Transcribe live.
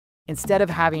instead of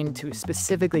having to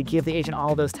specifically give the agent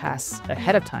all those tasks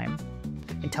ahead of time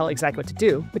and tell it exactly what to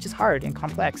do, which is hard and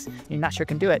complex, and you're not sure it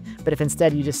can do it. But if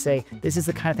instead you just say, this is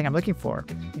the kind of thing I'm looking for,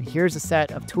 and here's a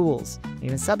set of tools, and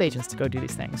even sub-agents to go do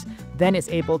these things, then it's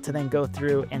able to then go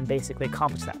through and basically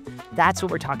accomplish that. That's what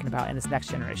we're talking about in this next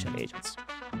generation of agents.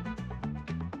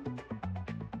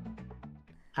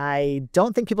 I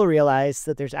don't think people realize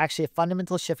that there's actually a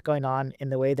fundamental shift going on in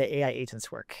the way that AI agents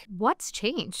work. What's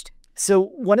changed? So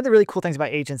one of the really cool things about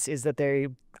agents is that they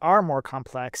are more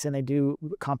complex and they do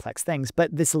complex things.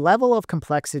 But this level of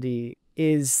complexity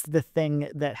is the thing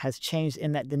that has changed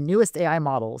in that the newest AI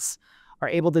models are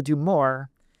able to do more.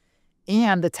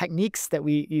 And the techniques that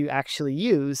you actually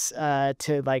use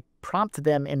to like prompt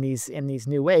them in these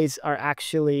new ways are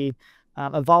actually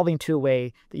evolving to a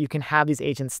way that you can have these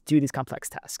agents do these complex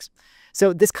tasks.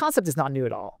 So this concept is not new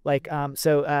at all. Like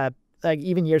like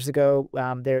even years ago,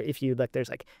 if you look, there's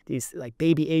like these like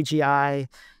baby AGI,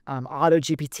 auto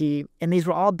GPT, and these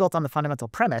were all built on the fundamental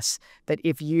premise that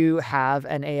if you have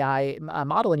an AI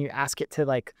model and you ask it to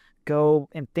like go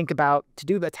and think about to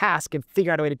do the task and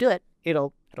figure out a way to do it,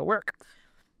 it'll work.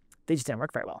 They just didn't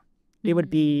work very well. It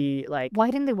would be like... Why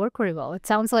didn't they work very well? It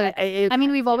sounds like... I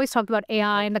mean, we've always talked about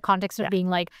AI in the context of being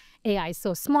like, AI is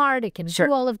so smart, it can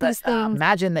do all of these things.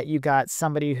 Imagine that you got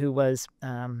somebody who was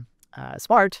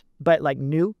smart, but like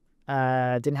new,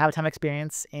 didn't have a ton of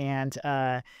experience, and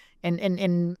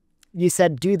you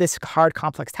said, do this hard,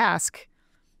 complex task.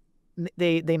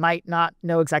 They might not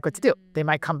know exactly what to do. They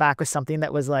might come back with something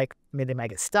that was like, I mean, they might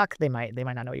get stuck. They might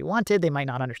not know what you wanted. They might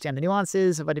not understand the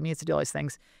nuances of what it means to do all these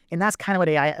things. And that's kind of what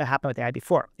happened with AI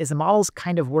before, is the models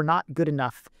kind of were not good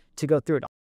enough to go through it all.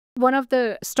 One of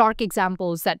the stark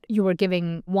examples that you were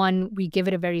giving, one, we give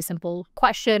it a very simple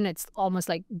question. It's almost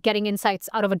like getting insights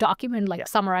out of a document, like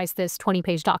summarize this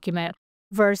 20-page document,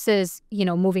 versus, you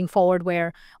know, moving forward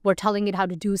where we're telling it how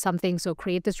to do something. So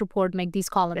create this report, make these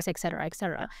columns, et cetera, et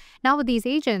cetera. Now with these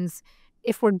agents,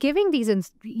 if we're giving these,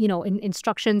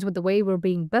 instructions with the way we're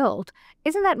being built,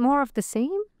 isn't that more of the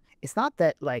same? It's not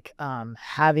that like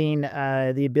having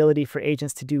the ability for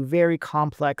agents to do very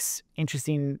complex,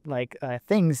 interesting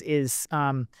things is,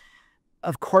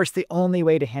 of course, the only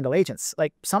way to handle agents.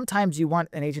 Like sometimes you want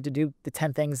an agent to do the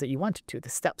 10 things that you want to do, the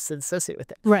steps that associate with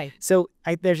it. Right. So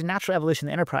there's a natural evolution in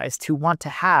the enterprise to want to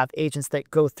have agents that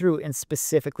go through and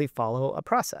specifically follow a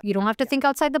process. You don't have to think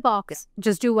outside the box.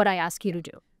 Just do what I ask you to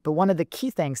do. But one of the key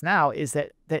things now is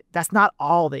that's not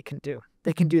all they can do.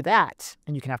 They can do that,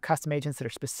 and you can have custom agents that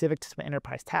are specific to some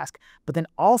enterprise task, but then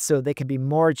also they can be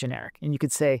more generic. And you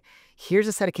could say, here's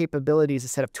a set of capabilities, a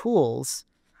set of tools.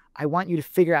 I want you to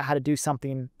figure out how to do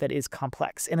something that is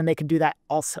complex. And then they can do that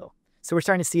also. So we're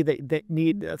starting to see that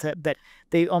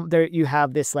you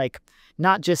have this, like,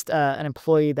 not just an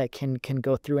employee that can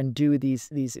go through and do these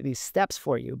steps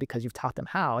for you because you've taught them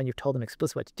how and you've told them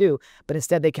explicitly what to do, but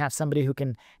instead they can have somebody who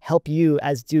can help you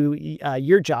as do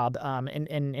your job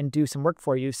and do some work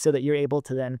for you so that you're able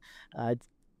to then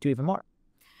do even more.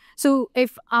 So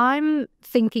if I'm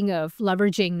thinking of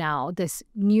leveraging now this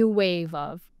new wave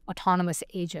of autonomous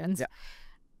agents,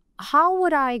 how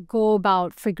would I go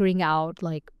about figuring out,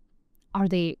 like, are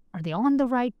they on the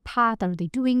right path? Are they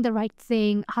doing the right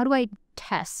thing? How do I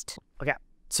test? Okay.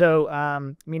 So,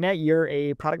 Meena, you're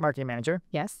a product marketing manager.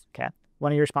 Yes. Okay.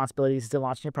 One of your responsibilities is to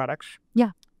launch new products. Yeah.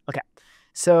 Okay.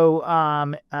 So,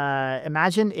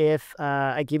 imagine if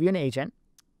I give you an agent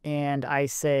and I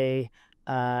say,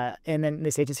 and then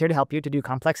this agent's here to help you to do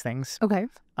complex things. Okay.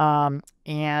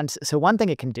 And so one thing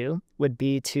it can do would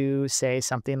be to say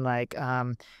something like,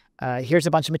 here's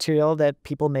a bunch of material that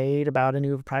people made about a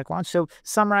new product launch. So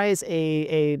summarize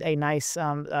a nice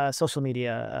social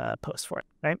media post for it,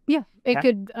 right? Yeah. It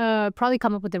could probably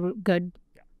come up with a good,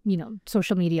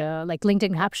 social media, like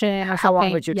LinkedIn caption or something. How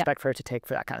long would you expect for it to take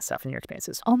for that kind of stuff in your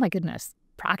experiences? Oh my goodness.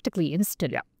 Practically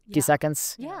instant. Yeah. A few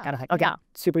seconds. Yeah. Kind of thing. Okay. Yeah.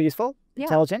 Super useful. Yeah.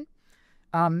 Intelligent.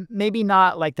 Maybe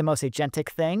not like the most agentic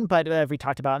thing, but we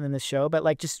talked about in this show, but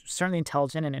like just certainly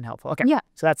intelligent and helpful. Okay. Yeah.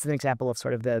 So that's an example of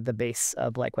sort of the base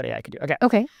of like what AI could do. Okay.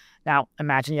 Okay. Now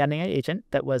imagine you had an AI agent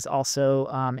that was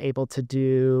also able to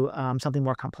do something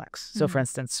more complex. So for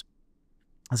instance,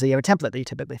 so you have a template that you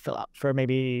typically fill out for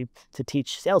maybe to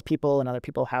teach salespeople and other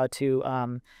people how to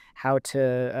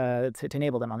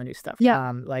enable them on the new stuff.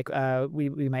 Yeah.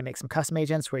 We might make some custom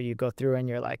agents where you go through and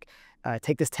you're like,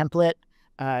 take this template.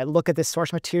 Look at this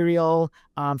source material,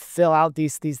 fill out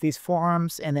these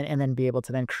forms, and then be able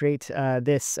to then create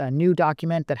this new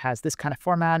document that has this kind of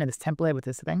format and this template with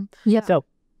this thing. Yeah. So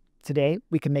today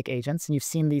we can make agents, and you've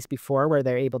seen these before, where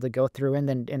they're able to go through and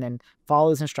then follow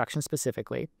those instructions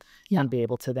specifically, and be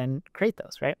able to then create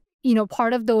those, right?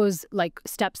 part of those like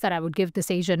steps that I would give this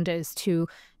agent is to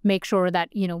make sure that,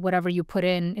 whatever you put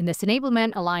in this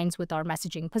enablement aligns with our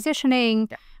messaging positioning,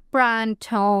 brand,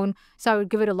 tone. So I would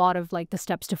give it a lot of like the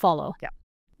steps to follow. Yeah.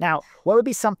 Now, what would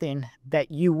be something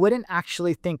that you wouldn't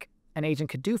actually think an agent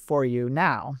could do for you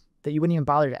now that you wouldn't even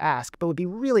bother to ask, but would be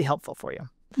really helpful for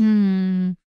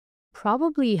you?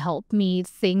 Probably help me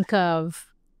think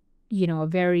of, a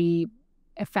very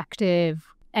effective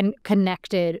and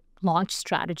connected launch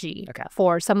strategy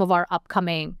for some of our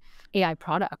upcoming AI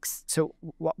products. So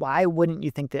why wouldn't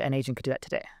you think that an agent could do that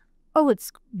today? Oh,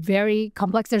 it's very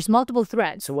complex. There's multiple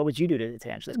threads. So what would you do to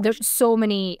answer this question? There's so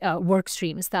many work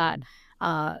streams that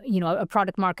a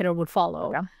product marketer would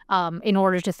follow in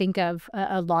order to think of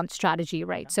a launch strategy,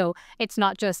 right? So it's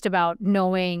not just about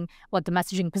knowing what the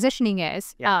messaging positioning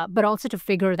is, but also to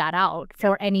figure that out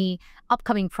for any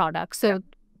upcoming product. So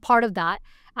part of that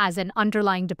as an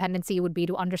underlying dependency would be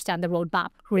to understand the roadmap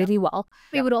really well.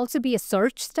 It would also be a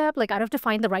search step. Like I'd have to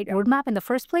find the right roadmap in the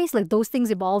first place. Like those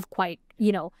things evolve quite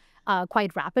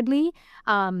rapidly.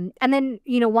 And then,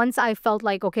 once I felt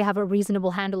like, okay, I have a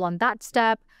reasonable handle on that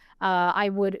step, I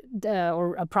would,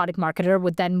 or a product marketer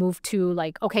would then move to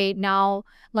like, okay, now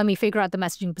let me figure out the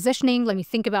messaging positioning. Let me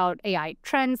think about AI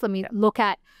trends. Let me look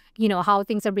at, how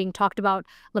things are being talked about.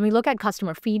 Let me look at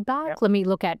customer feedback. Let me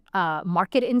look at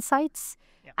market insights,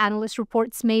 analyst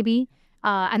reports maybe.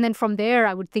 And then from there,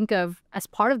 I would think of, as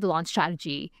part of the launch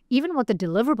strategy, even what the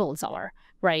deliverables are,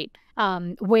 right?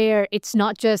 Where it's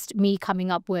not just me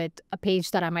coming up with a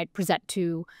page that I might present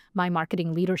to my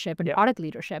marketing leadership and product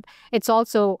leadership. It's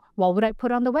also, what would I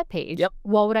put on the webpage?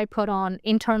 What would I put on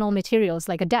internal materials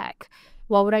like a deck?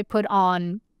 What would I put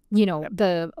on,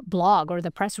 the blog or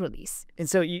the press release? And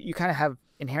so you kind of have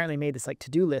inherently made this like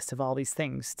to-do list of all these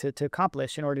things to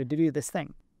accomplish in order to do this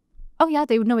thing. Oh, yeah,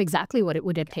 they would know exactly what it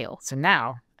would entail. So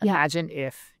now, imagine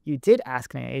if you did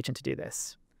ask an agent to do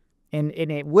this, and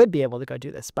it would be able to go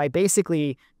do this by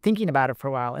basically thinking about it for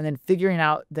a while and then figuring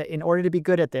out that in order to be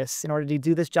good at this, in order to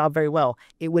do this job very well,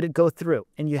 it would go through,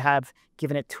 and you have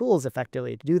given it tools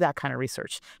effectively to do that kind of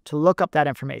research, to look up that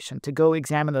information, to go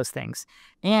examine those things,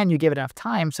 and you give it enough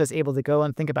time so it's able to go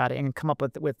and think about it and come up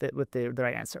with the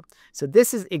right answer. So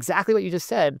this is exactly what you just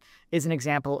said is an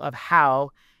example of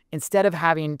how, instead of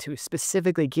having to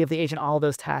specifically give the agent all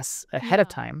those tasks ahead of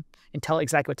time and tell it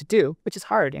exactly what to do, which is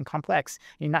hard and complex,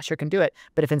 and you're not sure it can do it,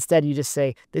 but if instead you just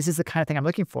say, this is the kind of thing I'm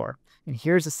looking for, and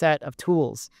here's a set of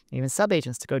tools, and even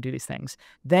sub-agents to go do these things,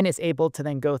 then it's able to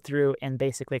then go through and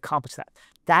basically accomplish that.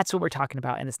 That's what we're talking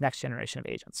about in this next generation of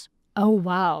agents. Oh,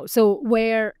 wow. So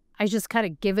where I just kind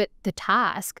of give it the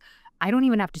task, I don't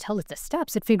even have to tell it the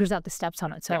steps. It figures out the steps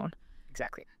on its own.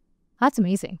 Exactly. That's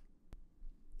amazing.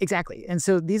 Exactly. And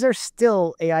so these are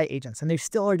still AI agents, and they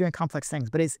still are doing complex things,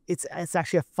 but it's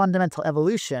actually a fundamental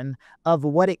evolution of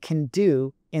what it can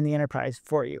do in the enterprise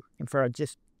for you, and for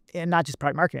not just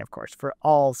product marketing, of course, for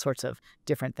all sorts of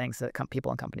different things that people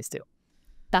and companies do.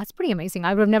 That's pretty amazing.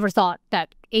 I would have never thought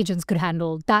that agents could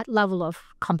handle that level of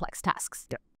complex tasks.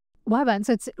 Wow, Ben.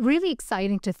 So it's really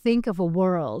exciting to think of a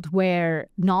world where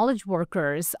knowledge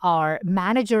workers are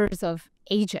managers of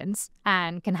agents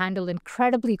and can handle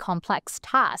incredibly complex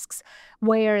tasks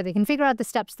where they can figure out the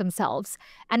steps themselves.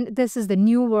 And this is the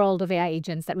new world of AI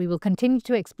agents that we will continue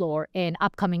to explore in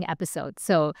upcoming episodes.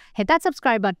 So hit that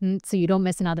subscribe button so you don't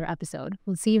miss another episode.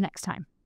 We'll see you next time.